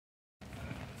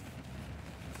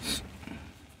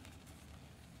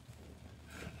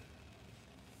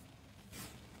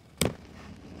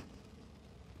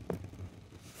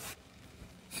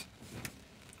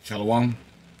Shalom.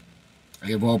 I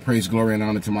give all praise, glory, and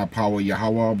honor to my power,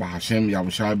 Yahweh, Bahashem,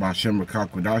 Yahushai, Bahashem, Rakak,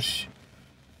 Kodash.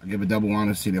 I give a double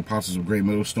honor to the apostles of Great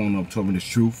Millstone of Torah and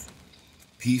Truth.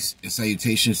 Peace and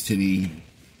salutations to the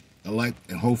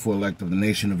elect and hopeful elect of the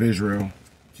nation of Israel.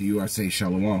 To you I say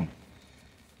Shalom.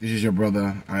 This is your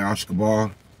brother, Ayash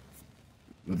Kabar,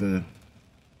 with a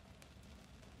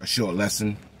short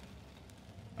lesson.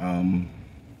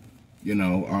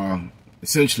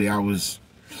 Essentially I was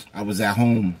at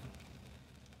home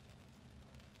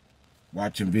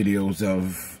watching videos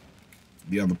of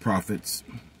the other prophets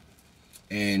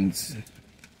and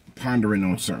pondering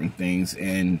on certain things.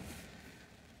 And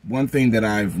one thing that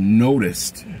I've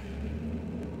noticed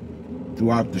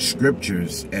throughout the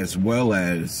scriptures, as well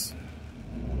as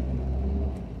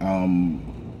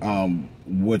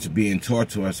what's being taught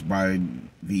to us by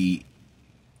the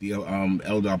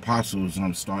elder apostles,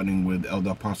 I'm starting with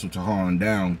Elder Apostle Tahar on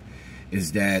down,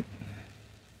 is that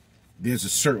there's a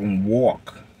certain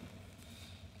walk,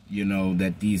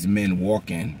 that these men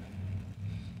walk in.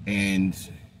 And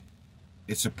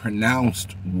it's a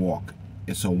pronounced walk.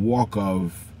 It's a walk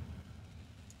of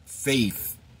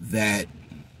faith that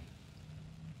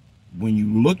when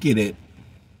you look at it,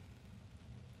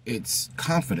 it's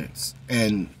confidence.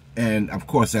 And of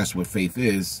course that's what faith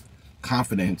is,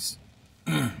 confidence.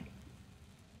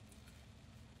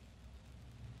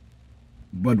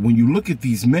 But when you look at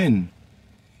these men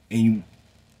and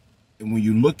when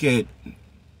you look at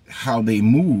how they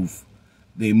move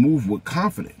with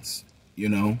confidence,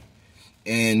 and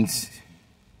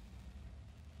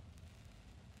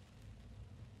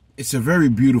it's a very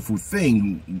beautiful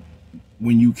thing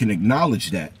when you can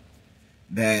acknowledge that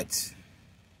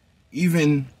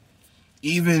even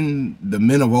the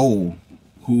men of old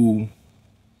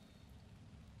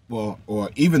or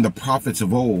even the prophets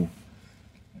of old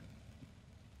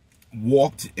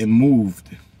walked and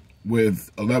moved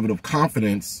with a level of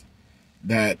confidence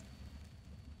that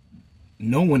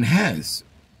no one has.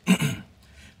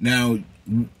 Now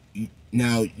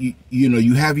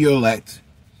you have your elect,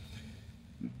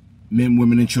 men,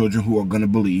 women, and children who are going to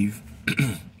believe.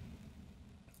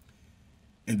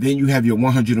 And then you have your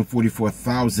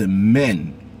 144,000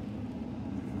 men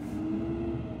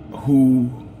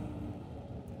who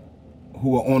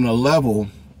are on a level,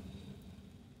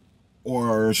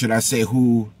 or should I say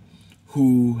who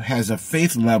has a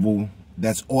faith level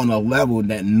that's on a level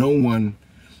that no one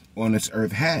on this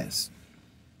earth has.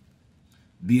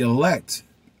 The elect,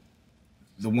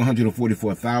 the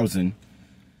 144,000,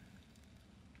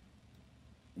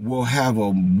 will have a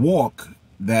walk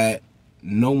that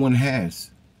no one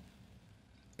has.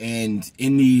 And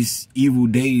in these evil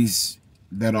days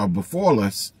that are before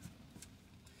us,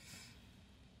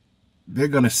 they're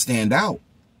going to stand out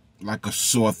like a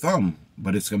sore thumb,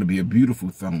 but it's going to be a beautiful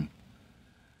thumb.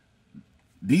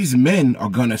 These men are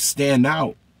going to stand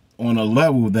out on a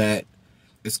level that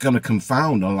it's going to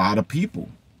confound a lot of people.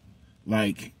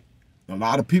 Like, a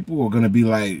lot of people are going to be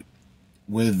like,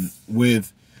 with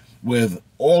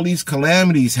all these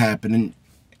calamities happening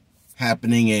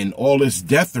and all this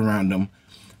death around them,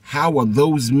 how are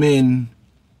those men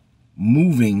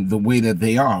moving the way that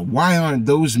they are? Why aren't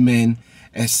those men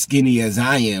as skinny as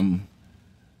I am?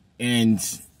 And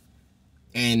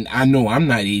I know I'm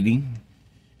not eating,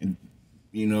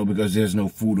 because there's no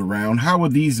food around. How are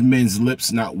these men's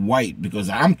lips not white? Because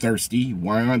I'm thirsty.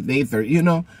 Why aren't they thirsty?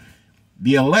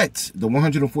 The elect, the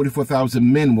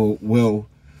 144,000 men will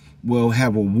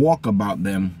have a walk about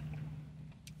them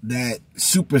that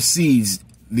supersedes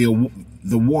the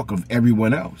walk of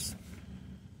everyone else.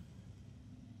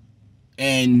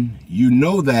 And you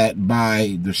know that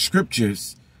by the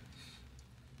scriptures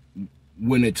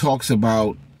when it talks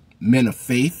about men of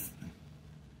faith.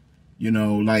 I'm in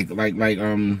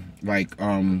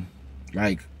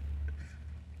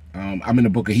the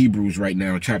book of Hebrews right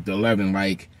now, chapter 11,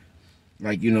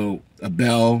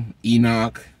 Abel,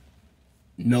 Enoch,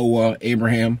 Noah,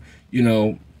 Abraham,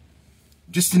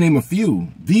 just to name a few.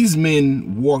 These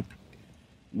men walked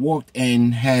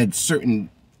and had a certain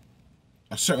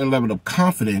level of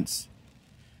confidence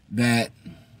that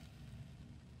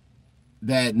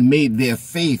made their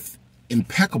faith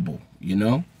impeccable,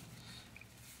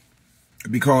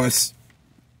 because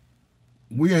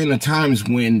we are in a times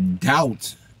when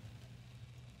doubt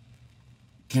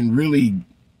can really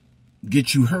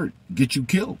get you hurt, get you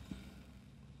killed,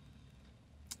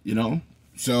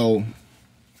 So,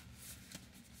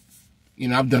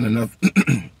 I've done enough.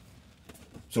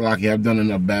 So, I've done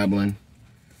enough babbling.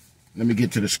 Let me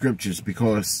get to the scriptures,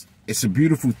 because it's a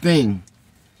beautiful thing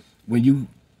when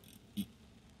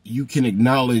you can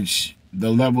acknowledge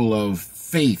the level of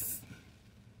faith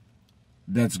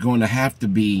that's going to have to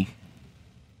be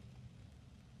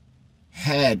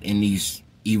had in these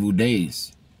evil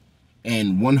days.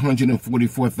 And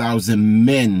 144,000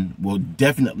 men will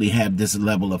definitely have this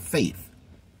level of faith.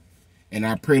 And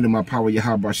I pray to my power,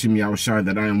 Yahweh Hashem Yahushua,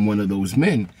 that I am one of those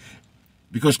men.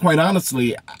 Because quite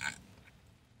honestly,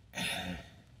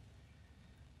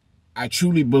 I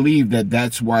truly believe that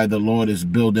that's why the Lord is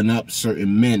building up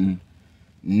certain men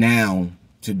now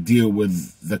to deal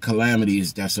with the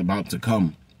calamities that's about to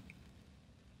come.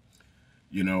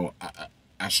 You know,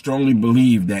 I strongly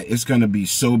believe that it's going to be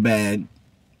so bad.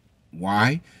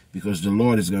 Why? Because the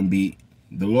Lord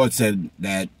said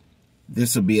that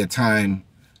this will be a time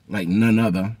like none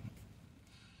other.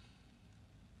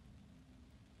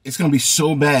 It's going to be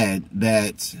so bad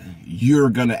that you're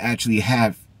going to actually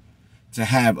have to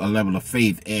have a level of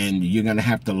faith, and you're going to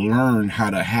have to learn how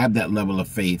to have that level of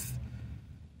faith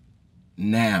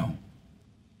now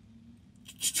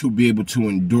to be able to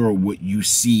endure what you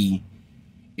see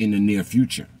in the near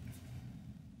future.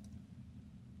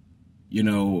 You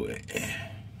know,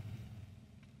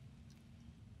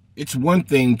 it's one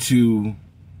thing to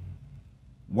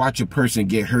watch a person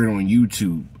get hurt on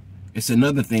YouTube. It's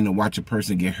another thing to watch a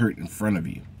person get hurt in front of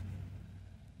you.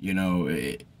 You know,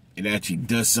 it actually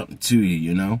does something to you,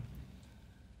 you know?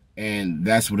 And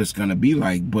that's what it's going to be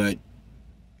like. But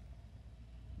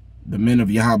the men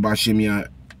of Yahweh Hashem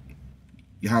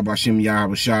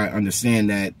Yahushua understand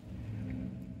that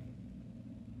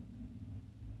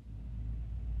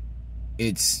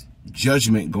it's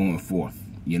judgment going forth,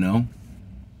 you know?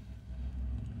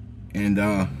 And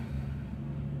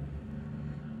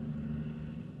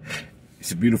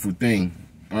it's a beautiful thing.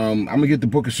 I'm going to get the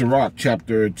book of Sirach,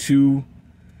 chapter 2,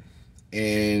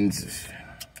 and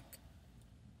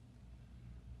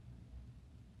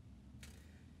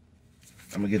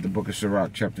I'm going to get the book of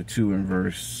Sirach, chapter 2, and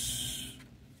verse,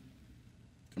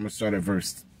 I'm going to start at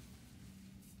verse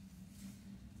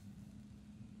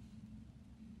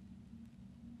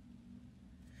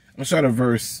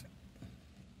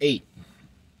 8.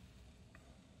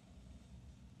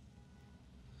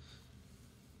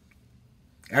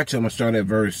 Actually, I'm going to start at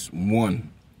verse 1. I'm going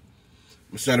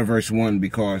to start at verse 1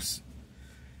 because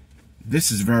this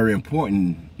is very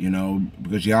important, you know,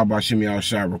 because Yahweh Hashem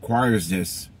Yahushua requires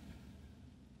this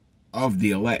of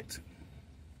the elect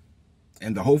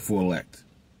and the hopeful elect.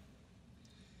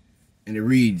 And it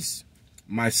reads,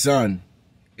 "My son,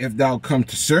 if thou come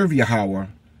to serve Yahweh,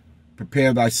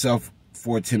 prepare thyself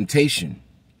for temptation.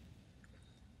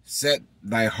 Set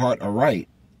thy heart aright,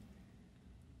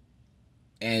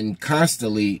 and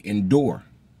constantly endure."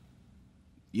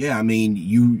 Yeah, I mean,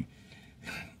 you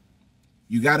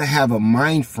got to have a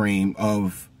mind frame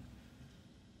of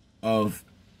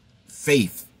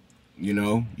faith, you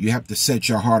know? You have to set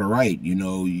your heart aright, you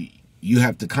know? You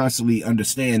have to constantly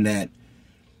understand that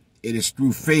it is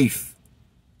through faith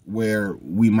where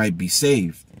we might be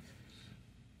saved,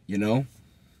 you know?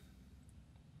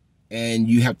 And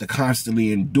you have to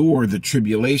constantly endure the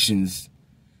tribulations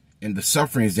and the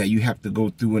sufferings that you have to go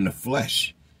through in the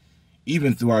flesh,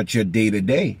 even throughout your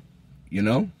day-to-day, you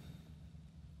know?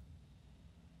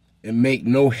 And make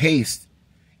no haste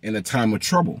in a time of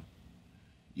trouble.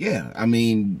 Yeah, I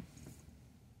mean,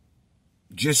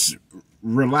 just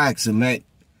relax and let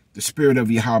the spirit of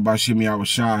Yahweh Hashem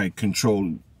Yahushua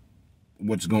control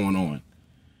what's going on,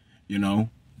 you know?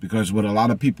 Because what a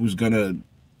lot of people's gonna...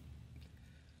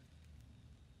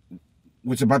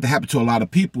 what's about to happen to a lot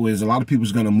of people is a lot of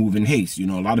people's going to move in haste. You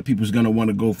know, a lot of people's going to want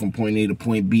to go from point A to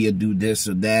point B or do this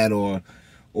or that or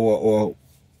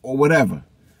whatever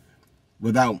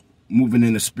without moving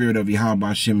in the spirit of Yahweh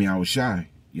Hashem Yahushua,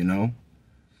 you know?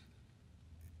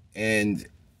 And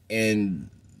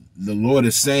the Lord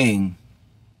is saying,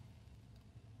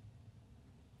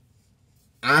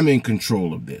 I'm in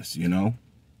control of this, you know?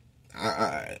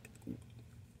 I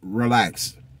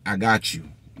relax. I got you,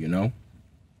 you know?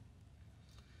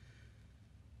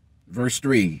 Verse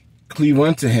 3, "Cleave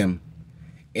unto him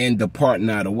and depart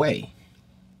not away."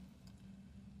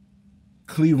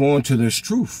 Cleave on to this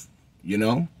truth, you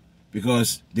know,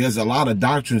 because there's a lot of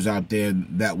doctrines out there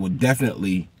that will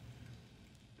definitely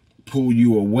pull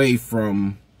you away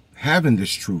from having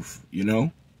this truth, you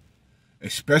know,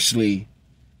 especially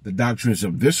the doctrines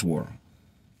of this world,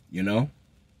 you know,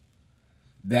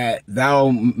 that thou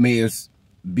mayest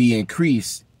be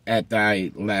increased at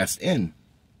thy last end,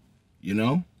 you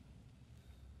know.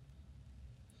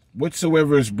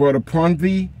 "Whatsoever is brought upon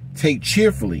thee, take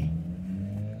cheerfully."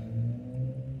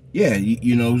 Yeah,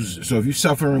 you know, so if you're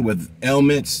suffering with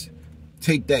ailments,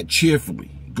 take that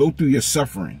cheerfully. Go through your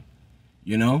suffering,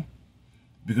 you know,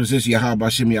 because it's Yahweh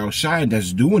Hashem Yahushua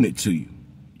that's doing it to you,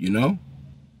 you know.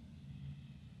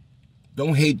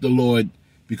 Don't hate the Lord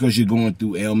because you're going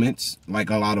through ailments like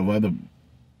a lot of other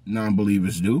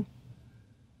non-believers do.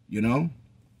 You know,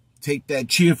 take that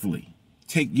cheerfully.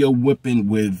 Take your whipping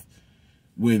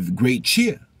with great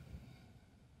cheer.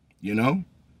 You know,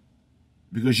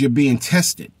 because you're being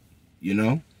tested, you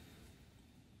know.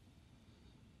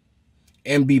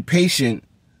 And be patient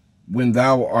when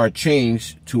thou art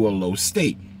changed to a low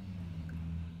state.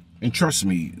 And trust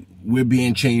me, we're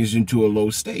being changed into a low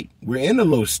state. We're in a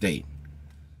low state,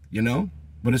 you know,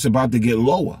 but it's about to get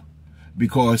lower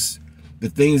because the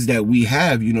things that we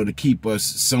have, you know, to keep us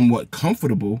somewhat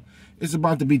comfortable is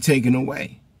about to be taken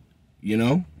away, you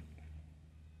know.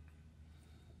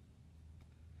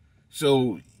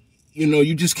 So, you know,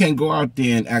 you just can't go out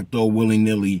there and act all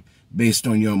willy-nilly based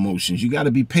on your emotions. You got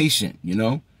to be patient, you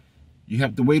know. You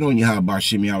have to wait on Yahweh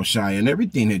Hashem Yahushua and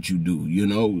everything that you do, you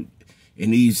know.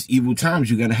 In these evil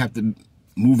times, you're going to have to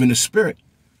move in the spirit,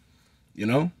 you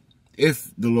know,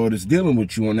 if the Lord is dealing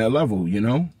with you on that level, you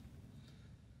know.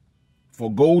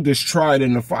 For gold is tried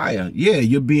in the fire. Yeah,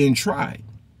 you're being tried.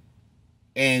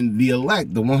 And the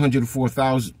elect, the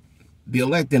 104,000, the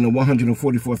elect and the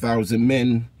 144,000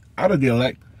 men out of the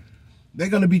elect, they're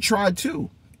going to be tried too.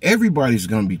 Everybody's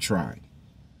going to be tried.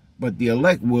 But the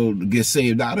elect will get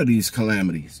saved out of these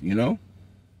calamities, you know.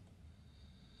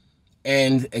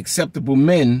 And acceptable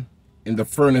men in the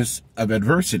furnace of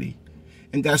adversity.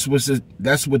 And that's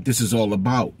what this is all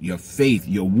about. Your faith,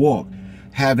 your walk,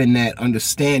 having that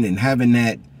understanding, having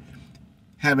that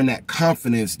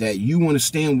confidence that you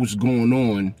understand what's going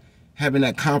on, having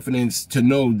that confidence to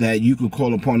know that you can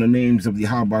call upon the names of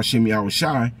Yahweh Hashem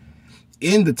Yahushua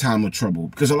in the time of trouble.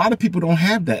 Because a lot of people don't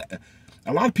have that.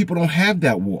 A lot of people don't have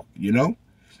that walk, you know.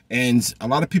 And a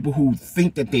lot of people who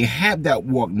think that they have that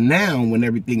walk now when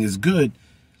everything is good,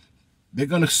 they're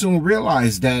going to soon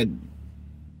realize that,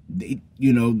 they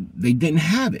didn't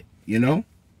have it, you know.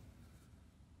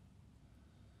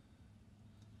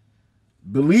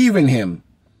 Believe in him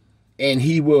and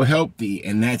he will help thee.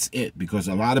 And that's it. Because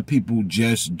a lot of people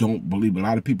just don't believe. A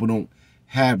lot of people don't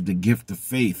have the gift of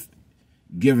faith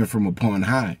given from upon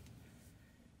high.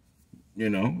 You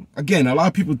know, again, a lot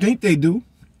of people think they do.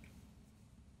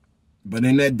 But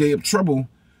in that day of trouble,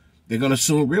 they're going to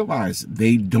soon realize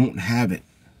they don't have it.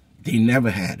 They never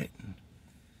had it.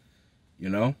 You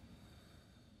know?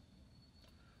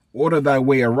 Order thy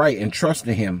way aright and trust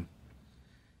in him.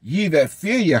 Ye that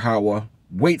fear Yahweh,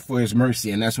 wait for his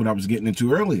mercy. And that's what I was getting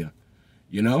into earlier.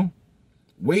 You know?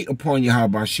 Wait upon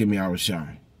Yahweh Hashem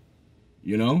Yahushua.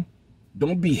 You know?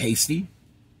 Don't be hasty.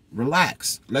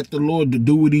 Relax. Let the Lord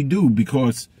do what he do.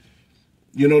 Because,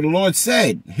 you know, the Lord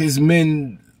said his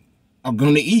men are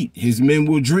going to eat. His men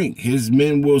will drink. His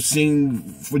men will sing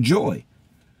for joy.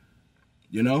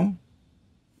 You know?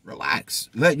 Relax.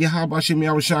 Let Yahweh Hashem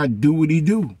Yahushua do what he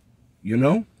do. You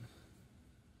know?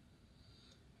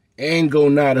 And go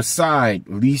not aside,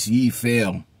 lest ye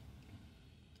fail.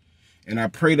 And I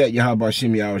pray that Yahweh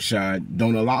Hashem Yahushua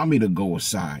don't allow me to go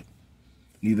aside.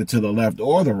 Neither to the left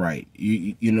or the right.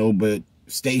 You know, but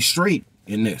stay straight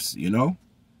in this, you know?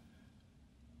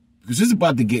 Because it's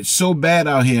about to get so bad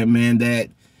out here, man,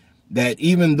 that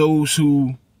even those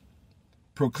who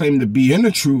proclaim to be in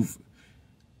the truth,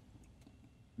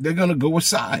 they're going to go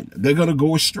aside. They're going to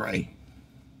go astray.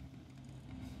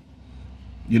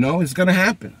 You know, it's going to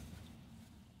happen.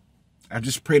 I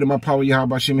just pray to my power,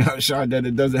 Yahweh Hashem Yahushua, that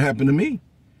it doesn't happen to me.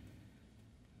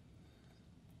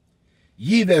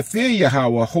 Ye that fear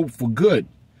Yahweh, hope for good.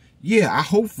 Yeah, I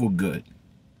hope for good.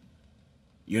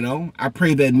 You know, I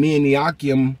pray that me and the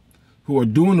Akim who are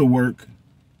doing the work,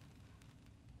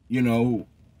 you know,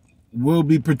 will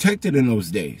be protected in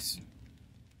those days.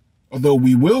 Although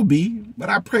we will be, but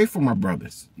I pray for my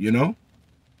brothers, you know.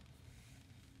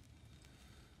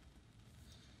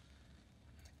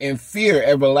 And fear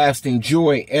everlasting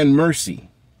joy and mercy.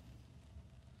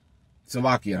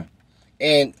 Salakia.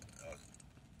 And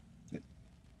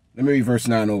let me read verse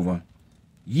 9 over.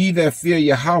 Ye that fear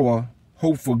Yahweh,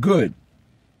 hope for good.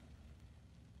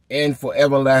 And for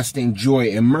everlasting joy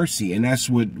and mercy. And that's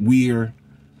what we're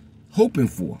hoping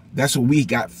for. That's what we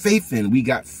got faith in. We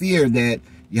got fear that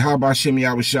Yahweh Hashem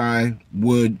Yahushua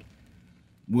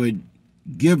would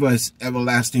give us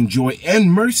everlasting joy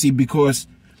and mercy because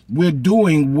we're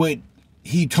doing what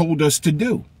he told us to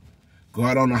do. Go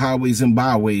out on the highways and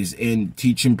byways and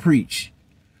teach and preach.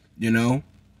 You know,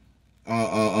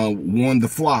 warn the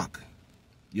flock.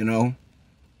 You know,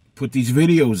 put these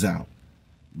videos out.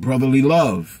 Brotherly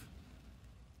love.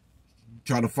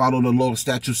 Try to follow the law,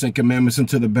 statutes, and commandments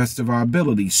to the best of our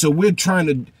ability. So we're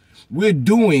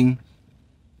doing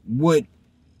what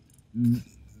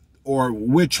or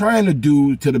we're trying to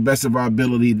do to the best of our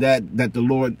ability that the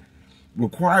Lord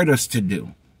required us to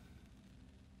do.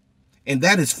 And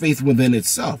that is faith within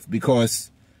itself,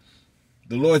 because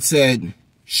the Lord said,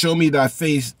 show me thy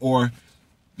faith, the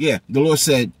Lord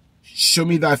said, show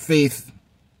me thy faith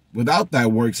without thy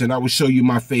works, and I will show you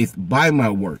my faith by my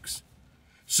works.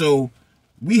 So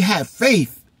we have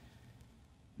faith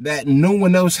that no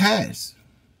one else has.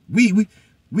 We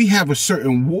have a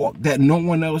certain walk that no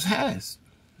one else has,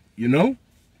 you know?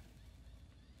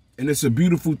 And it's a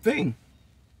beautiful thing.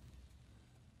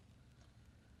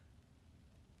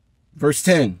 Verse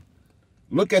 10,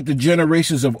 look at the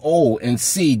generations of old and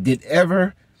see, did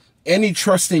ever any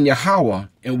trust in Yahweh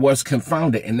and was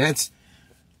confounded? And that's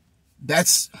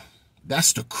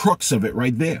the crux of it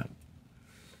right there.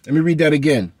 Let me read that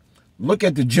again. Look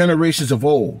at the generations of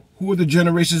old. Who are the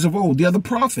generations of old? They are the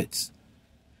prophets.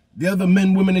 They are the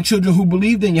men, women, and children who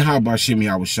believed in Yahweh Hashem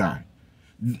Yahushai.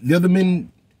 They're the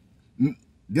men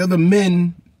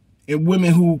and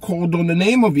women who called on the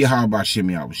name of Yahweh Hashem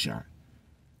Yahushai.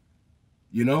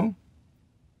 You know,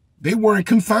 they weren't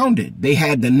confounded. They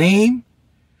had the name,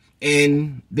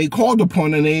 and they called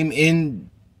upon the name in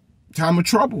time of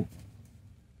trouble.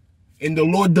 And the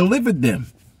Lord delivered them.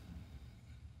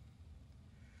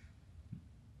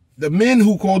 The men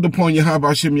who called upon Yahweh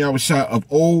Hashem Yahushai of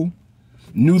old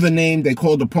knew the name, they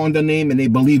called upon the name, and they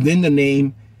believed in the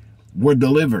name, were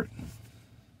delivered.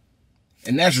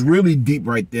 And that's really deep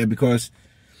right there, because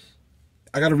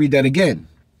I got to read that again.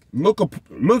 Look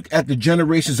at the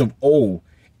generations of old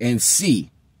and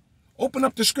see. Open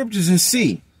up the scriptures and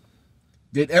see.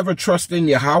 Did ever trust in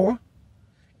Yahweh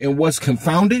and was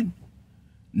confounded?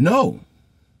 No.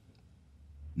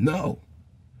 No.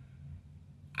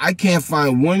 I can't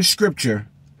find one scripture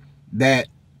that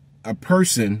a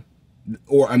person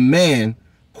or a man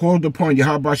called upon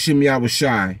Yahweh Hashem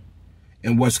Yahushai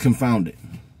and was confounded.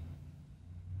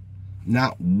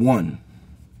 Not one.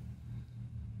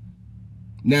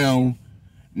 Now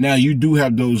you do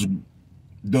have those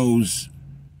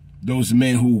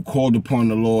men who called upon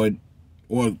the Lord,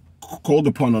 or called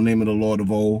upon the name of the Lord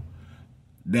of old,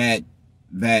 that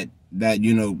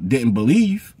you know, didn't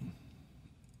believe.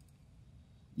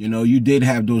 You know, you did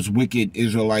have those wicked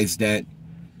Israelites that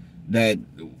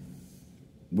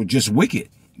were just wicked,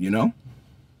 you know.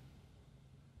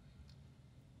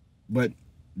 But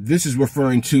this is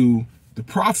referring to the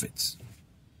prophets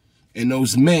and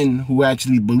those men who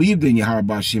actually believed in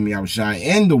Yahweh Hashem Yahushai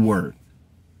and the word.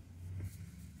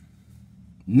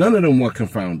 None of them were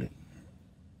confounded.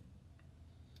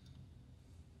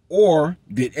 Or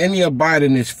did any abide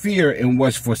in his fear and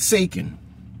was forsaken?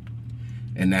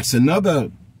 And that's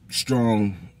another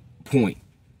strong point,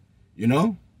 you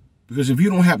know, because if you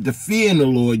don't have the fear in the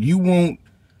Lord, you won't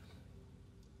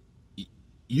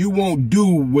do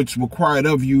what's required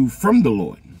of you from the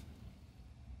Lord.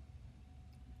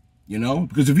 You know,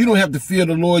 because if you don't have the fear of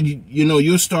the Lord, you know,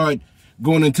 you'll start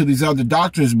going into these other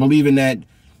doctrines, believing that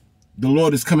the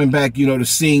Lord is coming back, you know, to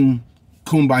sing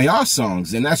kumbaya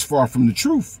songs, and that's far from the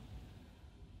truth.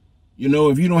 You know,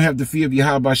 if you don't have the fear of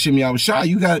Yahweh Hashem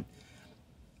Yahushai,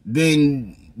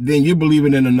 then you're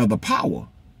believing in another power.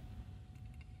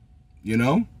 You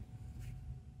know?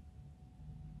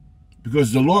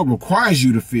 Because the Lord requires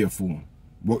you to fear for him.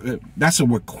 That's a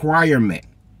requirement.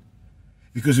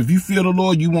 Because if you fear the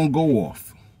Lord, you won't go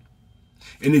off.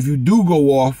 And if you do go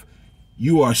off,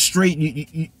 you are straight,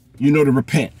 you know, to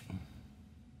repent.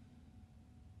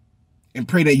 And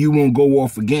pray that you won't go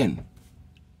off again.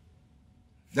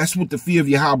 That's what the fear of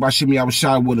Yahweh Hashem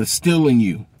Yahushai will instill in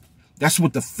you. That's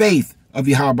what the faith of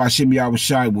Yahweh Hashem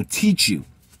Yahushai will teach you.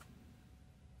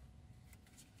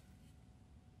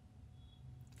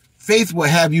 Faith will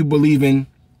have you believing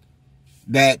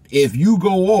that if you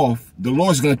go off, the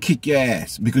Lord's going to kick your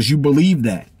ass because you believe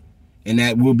that. And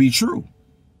that will be true.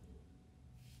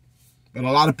 But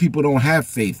a lot of people don't have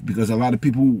faith because a lot of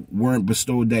people weren't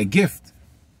bestowed that gift.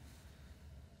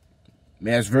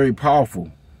 Man, it's very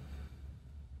powerful.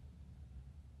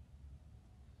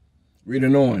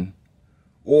 Reading on.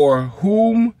 Or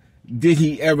whom did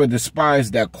he ever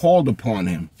despise that called upon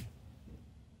him?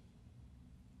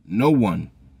 No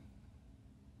one.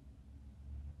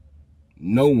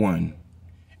 No one.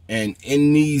 And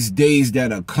in these days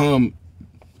that are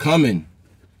coming,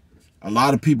 a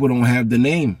lot of people don't have the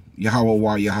name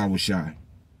Yahweh Yahushai.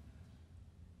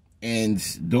 And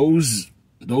those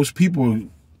people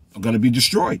are going to be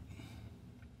destroyed.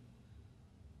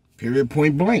 Period,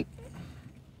 point blank.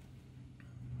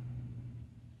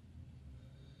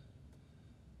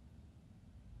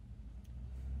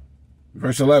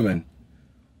 Verse 11.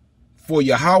 For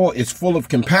Yahweh is full of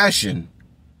compassion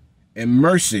and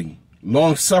mercy,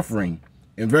 long suffering,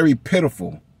 and very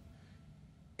pitiful,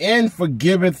 and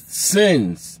forgiveth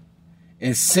sins,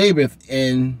 and saveth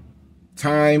in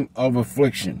time of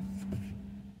affliction.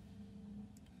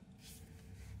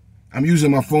 I'm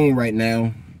using my phone right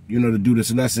now, to do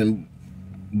this lesson,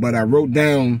 but I wrote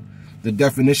down the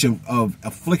definition of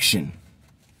affliction.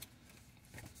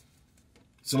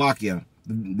 Salakia,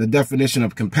 the definition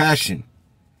of compassion.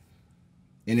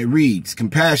 And it reads,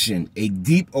 compassion, a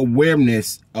deep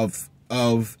awareness of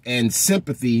and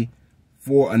sympathy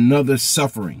for another's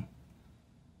suffering.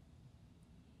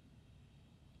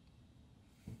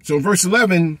 So in verse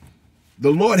 11,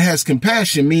 the Lord has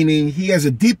compassion, meaning he has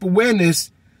a deep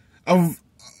awareness of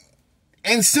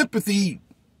and sympathy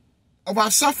of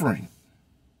our suffering.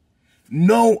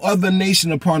 No other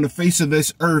nation upon the face of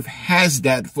this earth has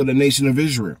that for the nation of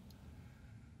Israel.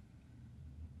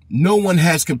 No one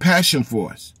has compassion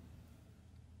for us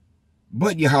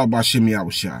but Yahweh B'Shem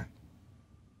Yahushai.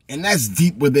 And that's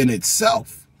deep within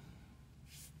itself.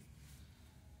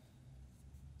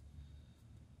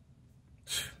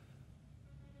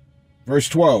 Verse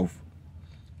 12.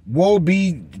 Woe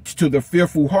be to the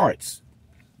fearful hearts.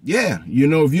 Yeah,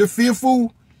 if you're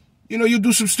fearful, you'll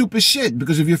do some stupid shit.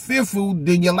 Because if you're fearful,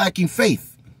 then you're lacking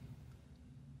faith.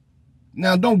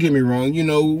 Now, don't get me wrong.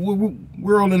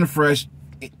 We're all in the flesh,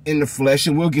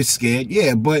 and we'll get scared.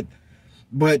 Yeah, but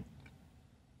the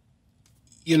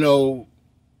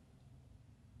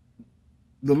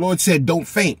Lord said, don't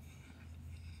faint.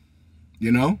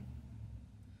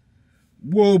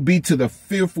 Woe be to the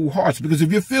fearful hearts. Because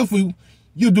if you're fearful,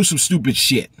 you'll do some stupid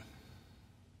shit.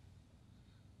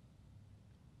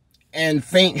 And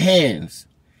faint hands,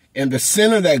 and the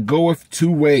sinner that goeth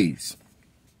two ways.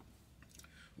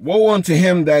 Woe unto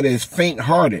him that is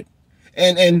faint-hearted.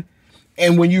 And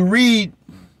when you read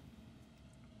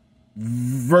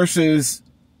verses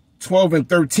 12 and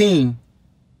 13,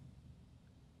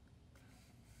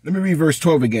 let me read verse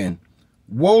 12 again.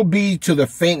 Woe be to the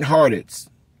faint-hearted,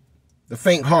 the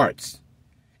faint hearts,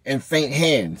 and faint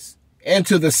hands, and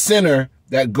to the sinner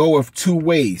that goeth two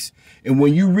ways. And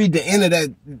when you read the end of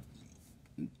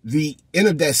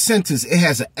that sentence, it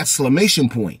has an exclamation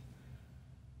point,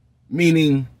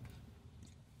 meaning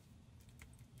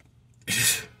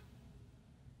it's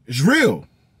real.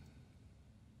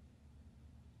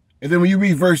 And then when you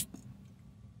read verse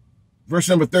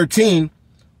number 13,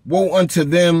 woe unto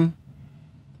him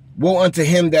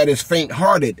that is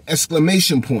faint-hearted,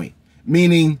 exclamation point,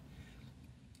 meaning,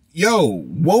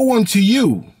 woe unto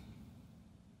you.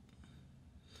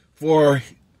 For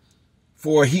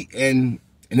he, and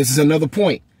this is another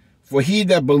point, for he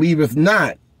that believeth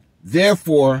not,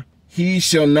 therefore he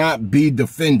shall not be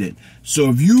defended. So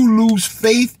if you lose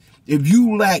faith, if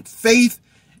you lack faith,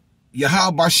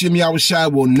 Yahweh B'Shem Yahushai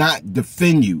will not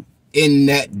defend you in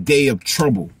that day of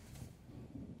trouble.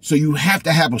 So you have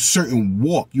to have a certain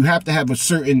walk. You have to have a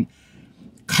certain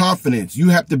confidence. You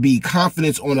have to be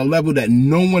confident on a level that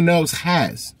no one else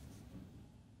has.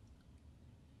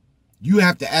 You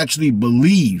have to actually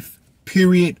believe,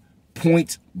 period,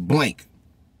 point blank.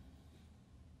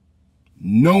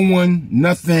 No one,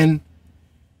 nothing.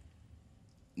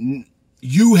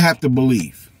 You have to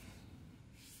believe.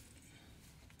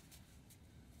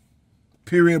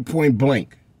 Period, point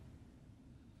blank.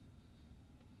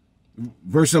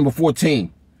 Verse number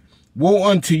 14. Woe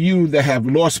unto you that have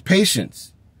lost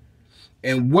patience.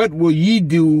 And what will ye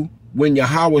do when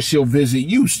Yahweh shall visit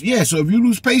you? Yeah, so if you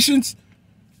lose patience,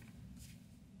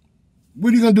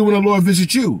 what are you going to do when the Lord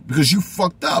visits you? Because you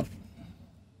fucked up.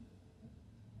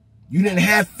 You didn't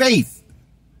have faith.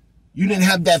 You didn't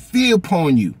have that fear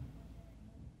upon you.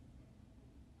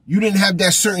 You didn't have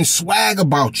that certain swag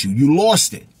about you. You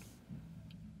lost it.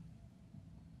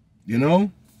 You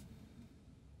know?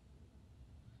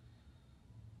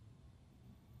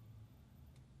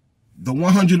 The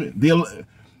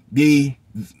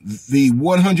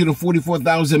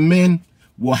 144,000 men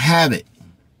will have it.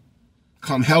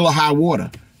 Come hell or high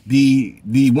water. The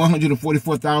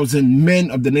 144,000 men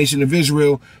of the nation of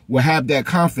Israel will have that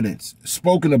confidence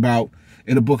spoken about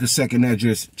in the book of 2nd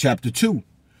Esdras chapter 2.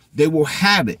 They will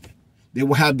have it. They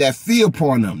will have that fear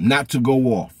upon them not to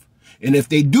go off. And if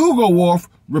they do go off,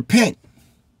 repent.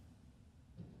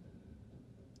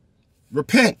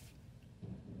 Repent.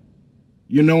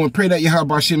 You know, and pray that Yahweh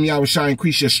B'Shem Yahushai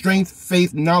increase your strength,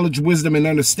 faith, knowledge, wisdom, and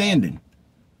understanding.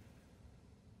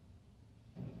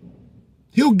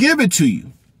 He'll give it to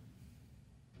you.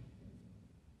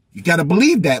 You got to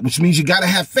believe that, which means you got to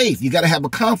have faith. You got to have a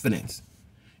confidence.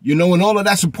 You know, and all of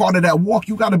that's a part of that walk.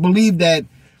 You got to believe that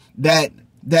the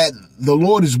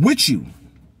Lord is with you.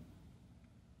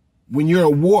 When you're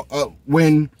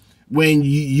when when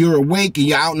you're awake and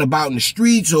you're out and about in the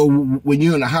streets, or when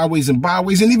you're in the highways and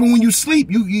byways, and even when you sleep,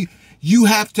 you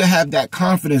have to have that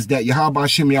confidence that Yahweh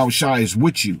Hashem Yahushua is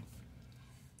with you.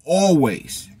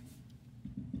 Always.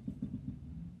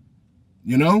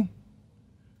 You know?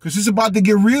 Because it's about to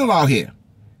get real out here.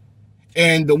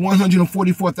 And the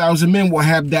 144,000 men will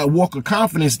have that walk of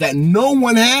confidence that no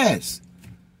one has.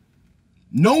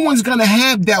 No one's going to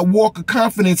have that walk of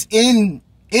confidence in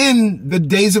the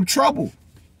days of trouble.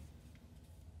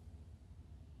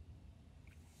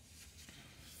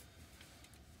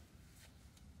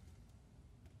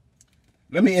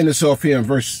 Let me end this off here in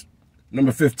verse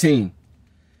number 15.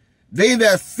 They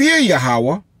that fear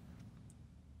Yahweh,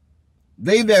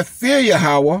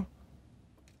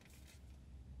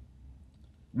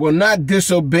 will not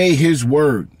disobey his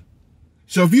word.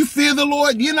 So if you fear the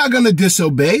Lord, you're not going to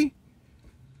disobey.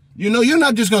 You know, you're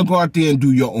not just going to go out there and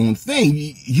do your own thing.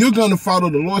 You're going to follow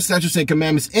the Lord's statutes and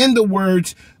commandments and the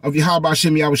words of Yahweh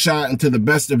Hashem Yahushua and to the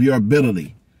best of your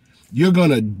ability. You're going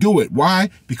to do it. Why?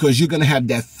 Because you're going to have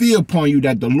that fear upon you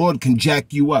that the Lord can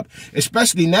jack you up.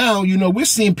 Especially now, you know, we're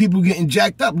seeing people getting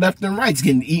jacked up left and right,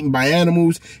 getting eaten by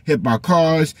animals, hit by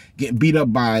cars, getting beat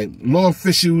up by law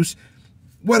officials,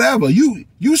 whatever.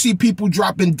 You see people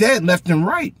dropping dead left and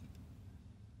right.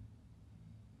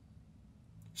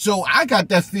 So I got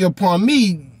that fear upon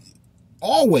me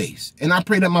always. And I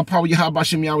pray that my power, Yahweh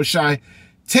Hashem Yahushua,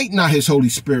 take not his Holy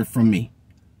Spirit from me.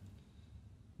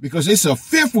 Because it's a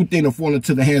fearful thing to fall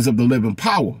into the hands of the living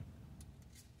power.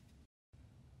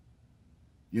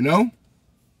 You know?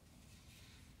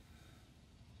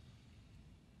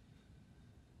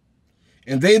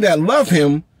 And they that love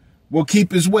him will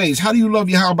keep his ways. How do you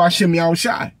love Yahweh Hashem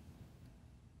Yahushua?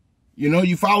 You know,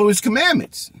 you follow his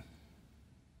commandments.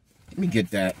 Let me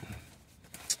get that.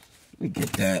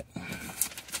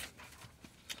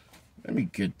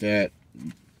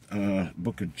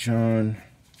 Book of John.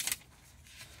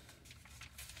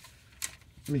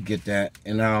 Let me get that,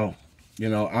 and I'll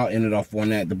end it off on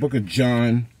that. The book of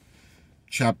John,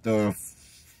 chapter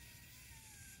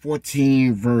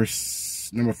 14, verse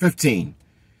number 15.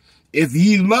 If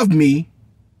ye love me,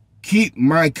 keep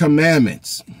my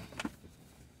commandments.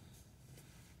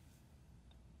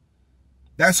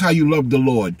 That's how you love the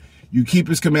Lord. You keep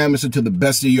his commandments to the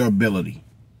best of your ability.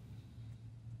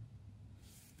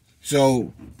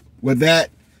 So, with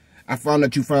that, I found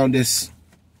that you found this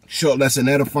short lesson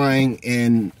edifying,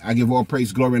 and I give all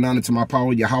praise, glory, and honor to my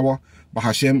power, Yahweh,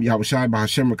 Bahashem, Yahushai,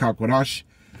 Bahashem, Rakak Kodash.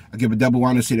 I give a double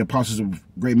honor to the apostles of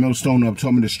Great Millstone who have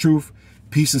told me this truth.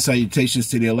 Peace and salutations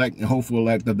to the elect and hopeful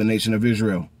elect of the nation of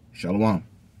Israel. Shalom.